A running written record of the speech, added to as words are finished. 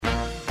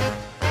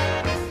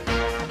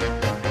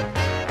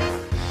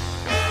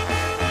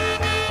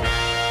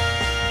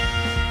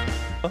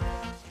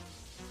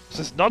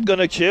is not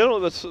gonna kill.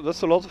 That's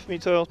a lot of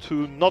meter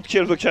to not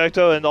kill the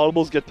character and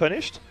almost get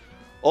punished.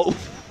 Oh,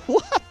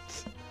 what?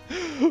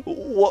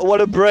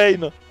 What a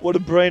brain! What a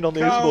brain on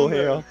Ismo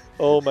here!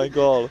 Oh my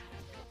god!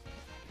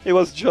 He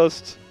was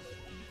just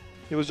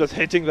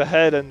hitting the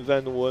head and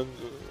then one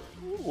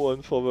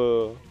for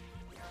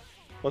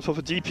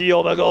the DP.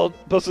 Oh my god!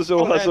 Buster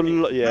Zero has a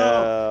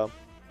yeah.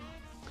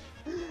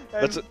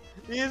 That's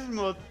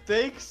Ismo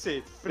takes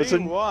it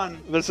 3-1.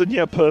 That's a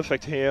near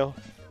perfect here.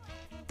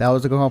 That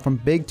was a call from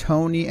Big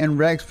Tony and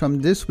Rex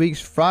from this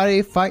week's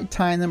Friday Fight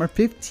Time number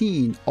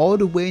 15, all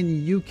the way in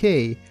the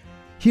UK.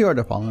 Here are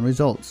the following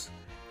results.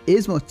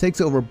 Ismo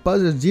takes over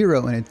Buzzer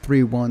Zero in a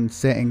 3-1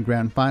 set in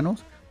Grand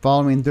Finals.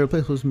 Following in 3rd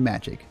place was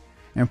Magic.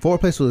 And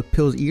 4th place was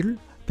Pills Eater.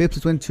 5th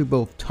place went to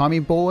both Tommy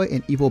Boy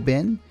and Evil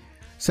Ben.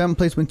 7th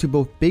place went to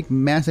both Big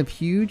Massive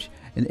Huge,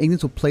 and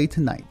Ignis will play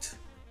tonight.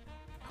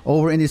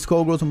 Over in the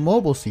Skullgirls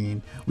mobile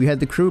scene, we had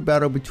the crew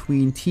battle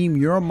between Team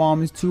Your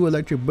Mom's 2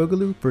 Electric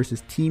Boogaloo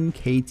versus Team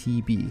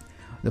KTB.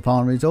 The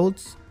following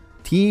results: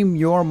 Team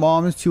Your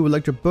Mom's 2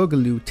 Electric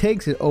Boogaloo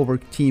takes it over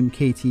Team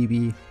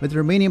KTB with the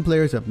remaining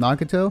players of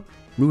Nagato,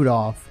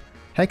 Rudolph,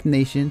 Heck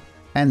Nation,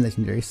 and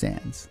Legendary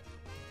Sands.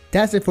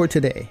 That's it for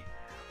today.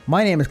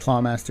 My name is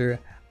Clawmaster.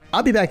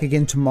 I'll be back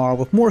again tomorrow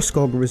with more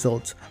Skullgirl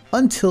results.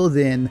 Until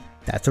then,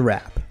 that's a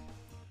wrap.